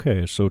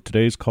Okay, so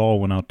today's call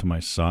went out to my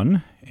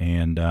son,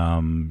 and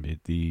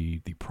the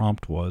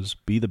prompt was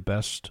 "Be the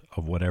best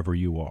of whatever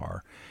you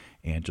are."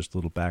 And just a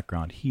little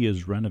background: he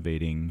is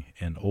renovating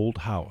an old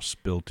house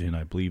built in,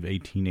 I believe,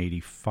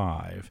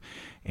 1885,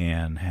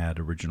 and had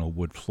original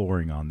wood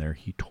flooring on there.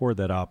 He tore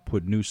that up,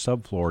 put new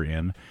subfloor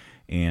in,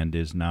 and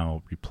is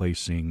now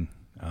replacing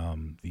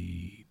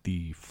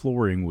the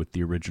flooring with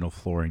the original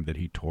flooring that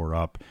he tore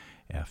up,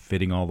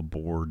 fitting all the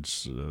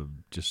boards,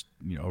 just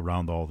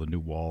around all the new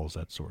walls,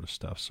 that sort of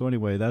stuff. So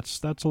anyway,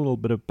 that's a little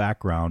bit of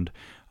background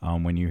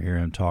when you hear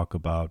him talk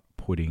about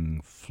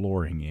putting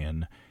flooring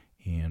in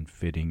and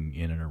fitting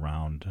in and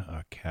around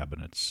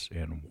cabinets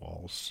and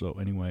walls. So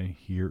anyway,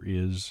 here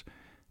is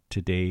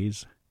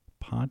today's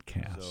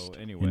podcast. So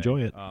anyway,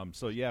 enjoy it.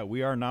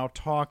 We are now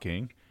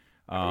talking.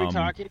 Are we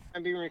talking?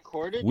 I'm being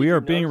recorded? We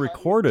are being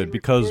recorded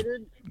because,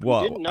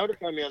 well, you didn't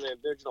notify me on the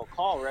original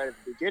call right at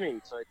the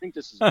beginning, so I think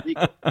this is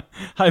legal.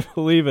 I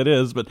believe it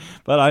is, but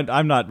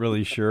I'm not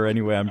really sure.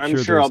 Anyway, I'm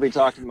sure I'll be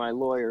talking to my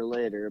lawyer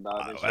later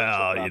about this.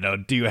 Well,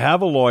 do you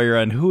have a lawyer,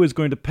 and who is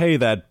going to pay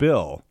that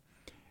bill?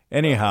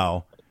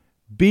 Anyhow,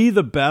 be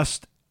the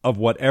best of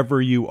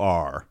whatever you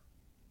are.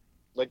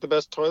 Like the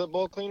best toilet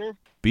bowl cleaner?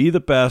 Be the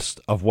best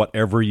of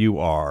whatever you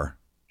are.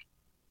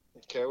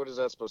 Okay, what is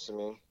that supposed to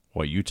mean?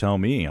 Well, you tell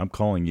me. I'm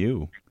calling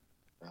you.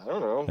 I don't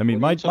know. I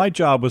mean, my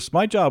job was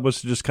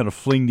to just kind of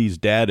fling these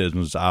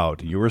dadisms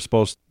out. You were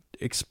supposed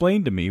to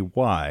explain to me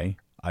why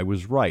I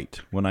was right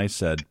when I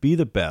said, be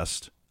the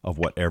best of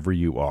whatever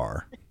you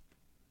are.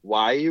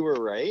 Why you were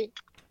right?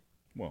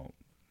 Well,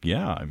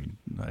 yeah. I mean,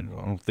 I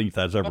don't think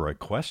that's ever a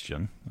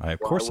question. Of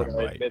course I'm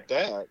right. Admit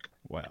that?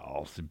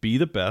 Well, be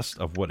the best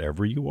of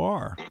whatever you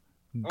are.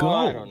 Go. Oh,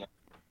 I don't know.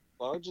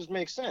 Well, it just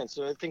makes sense.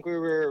 So I think we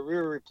were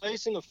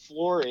replacing the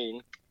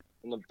flooring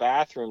in the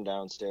bathroom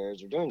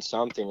downstairs. We're doing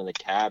something in the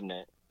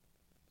cabinet,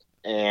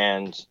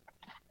 and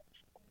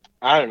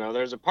I don't know,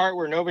 there's a part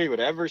where nobody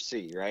would ever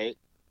see, right?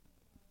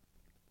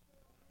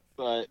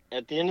 But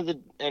at the end of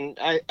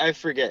I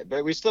forget,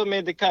 but we still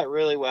made the cut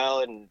really well,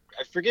 and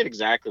I forget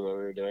exactly what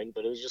we were doing,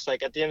 but it was just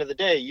like, at the end of the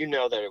day, you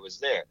know that it was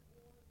there.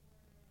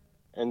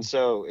 And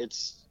so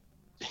it's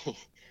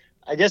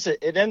I guess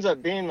it ends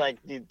up being like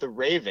the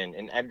Raven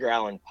in Edgar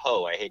Allan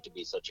Poe. I hate to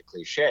be such a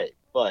cliche,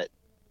 but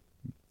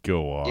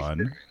go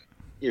on.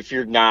 If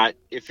you're not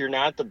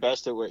the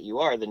best at what you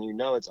are, then you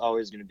know it's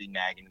always going to be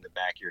nagging in the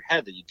back of your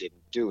head that you didn't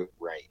do it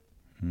right.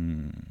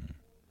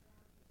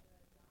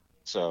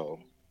 So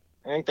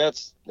I think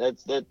that's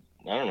that.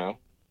 I don't know.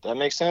 That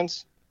makes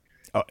sense?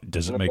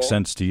 Does it make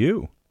sense to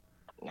you?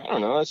 I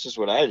don't know. That's just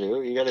what I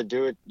do. You got to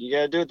do it. You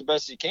got to do it the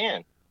best you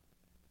can.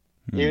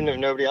 Even if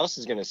nobody else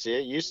is going to see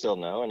it, you still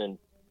know. And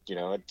then,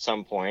 at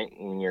some point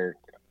when you're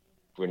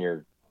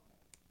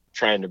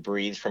trying to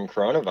breathe from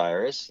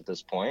coronavirus at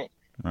this point,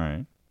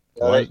 right?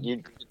 What?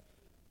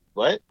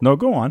 No,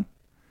 go on.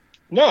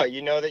 No,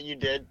 you know that you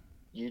did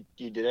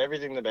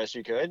everything the best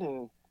you could,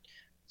 and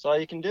that's all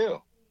you can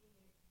do.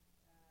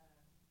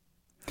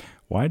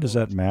 Why does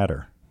that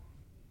matter?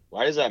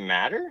 Why does that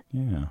matter?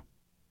 Yeah.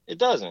 It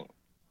doesn't.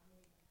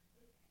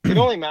 It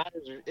only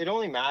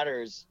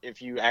matters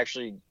if you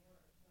actually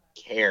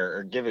care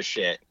or give a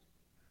shit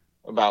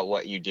about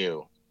what you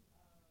do.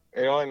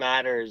 It only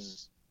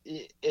matters.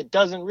 It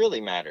doesn't really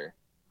matter.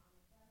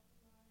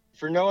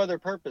 For no other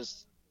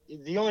purpose.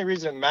 The only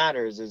reason it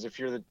matters is if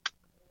you're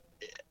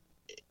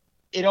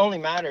it only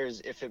matters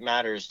if it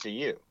matters to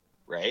you,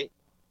 right?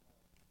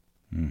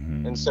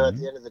 Mm-hmm. And so at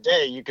the end of the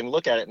day, you can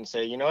look at it and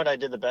say, you know what, I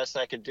did the best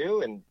I could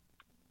do, and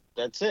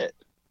that's it.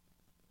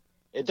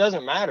 It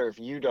doesn't matter if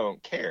you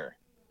don't care.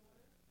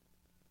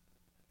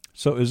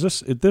 So is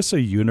this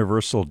a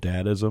universal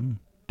dadism?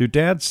 Do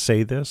dads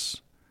say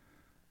this?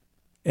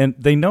 And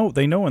they know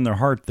in their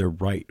heart they're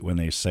right when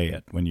they say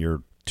it. When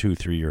you're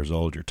 2-3 years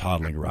old, you're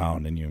toddling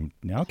around, and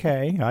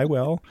okay, I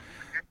will.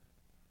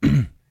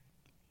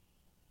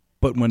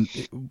 But when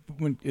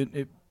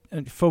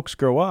folks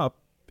grow up,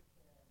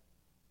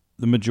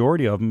 the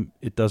majority of them,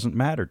 it doesn't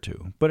matter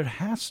to, but it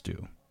has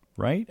to,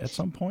 right? At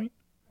some point.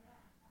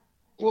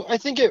 Well, I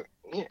think I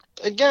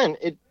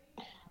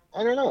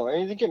don't know.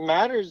 I think it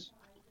matters.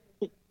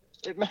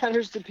 It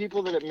matters to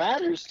people that it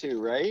matters to,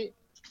 right?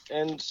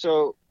 And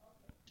so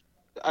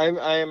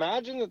I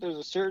imagine that there's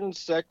a certain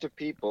sect of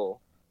people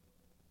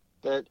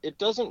that it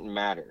doesn't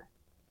matter,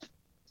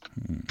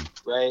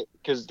 right?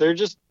 Because they're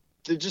just.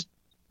 Do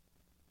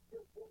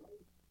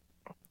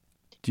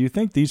you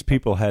think these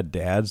people had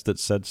dads that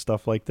said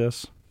stuff like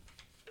this?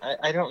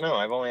 I don't know.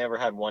 I've only ever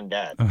had one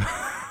dad.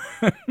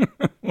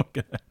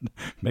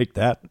 Make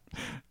that.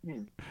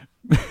 We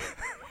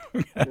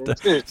have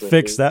to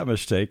fix that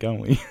mistake, don't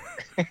we?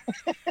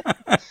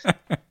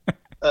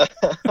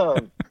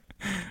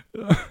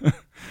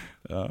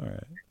 All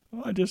right.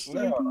 Well, I just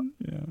yeah.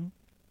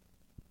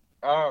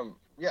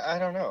 I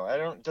don't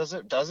know. Does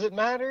it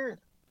matter?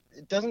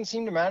 It doesn't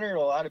seem to matter to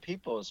a lot of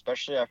people,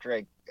 especially after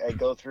I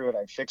go through and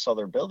I fix all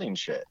their building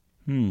shit.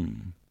 I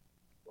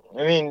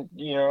mean,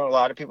 a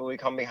lot of people we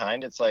come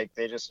behind, it's like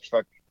they just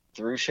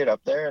threw shit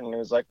up there and it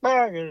was like,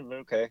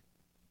 okay.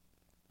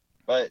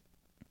 But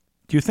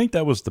Do you think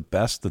that was the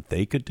best that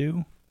they could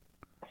do?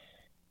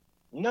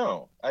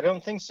 No, I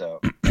don't think so.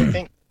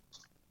 Do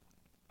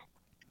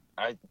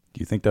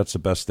you think that's the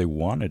best they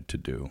wanted to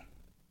do?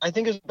 I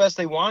think it was the best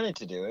they wanted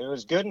to do. It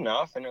was good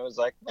enough, and it was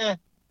like,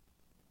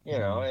 you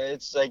know,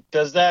 it's like,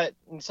 does that,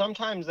 and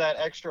sometimes that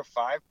extra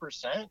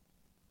 5%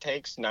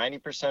 takes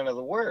 90% of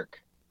the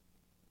work.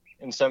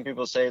 And some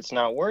people say it's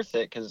not worth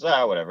it because,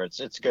 whatever,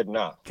 it's good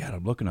enough. God,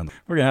 I'm looking on.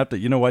 We're going to have to,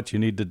 you know what you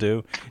need to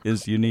do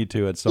is you need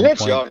to at some point.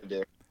 You know what you ought to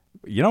do?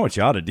 You know what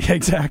you ought to do?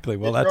 Exactly.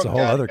 Well, that's a whole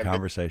other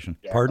conversation.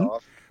 Pardon?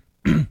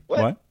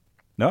 What?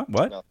 No,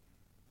 what? No.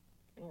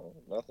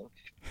 Nothing.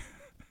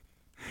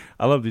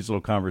 I love these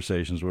little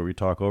conversations where we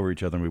talk over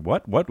each other and we,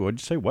 what? What'd you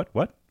say? What?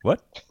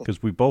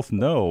 Because we both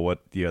know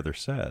what the other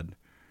said.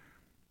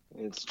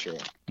 It's true.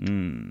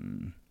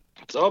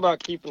 It's all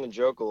about keeping the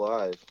joke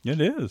alive. It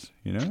is,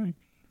 you know.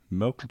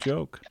 Milk a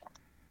joke.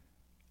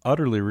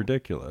 Utterly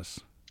ridiculous.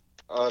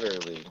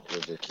 Utterly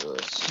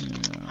ridiculous.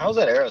 Yeah. How's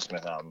that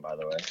Aerosmith album, by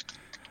the way?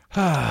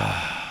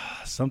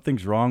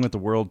 Something's wrong with the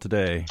world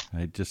today.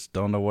 I just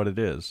don't know what it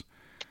is.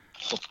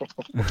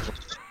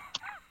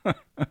 All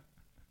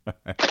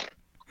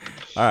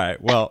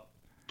right. Well,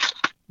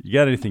 you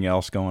got anything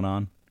else going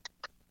on?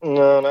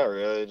 No, not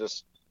really.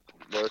 Just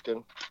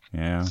working.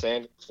 Yeah.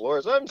 Sanding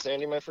floors. I'm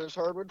sanding my first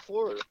hardwood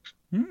floor.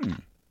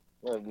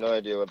 I have no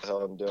idea what the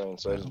hell I'm doing,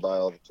 so I just buy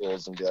all the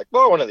tools and be like,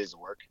 well, one of these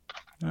will work.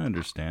 I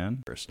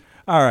understand.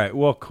 All right.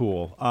 Well,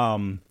 cool.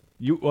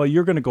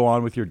 You're going to go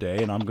on with your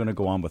day, and I'm going to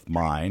go on with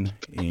mine.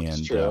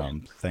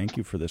 And thank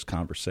you for this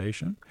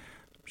conversation.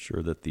 I'm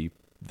sure that the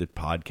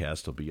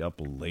podcast will be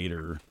up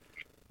later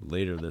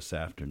this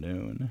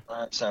afternoon.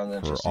 That sounds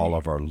interesting. For all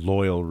of our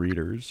loyal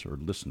readers or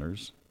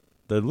listeners.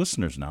 They're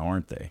listeners now,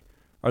 aren't they?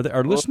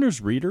 Are listeners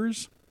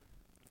readers?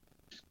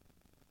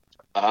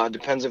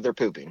 Depends if they're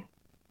pooping.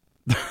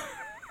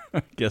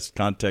 I guess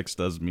context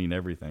does mean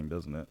everything,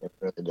 doesn't it?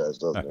 It does,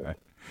 doesn't it? Right.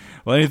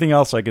 Well, anything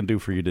else I can do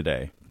for you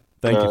today?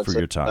 Thank you for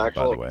your time,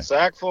 by the way.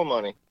 Sack full of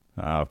money.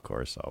 Of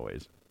course,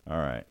 always. All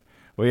right.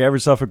 Well, you have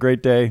yourself a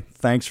great day.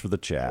 Thanks for the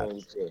chat.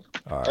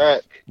 All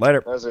right.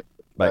 Later. That's it.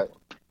 Bye. Bye.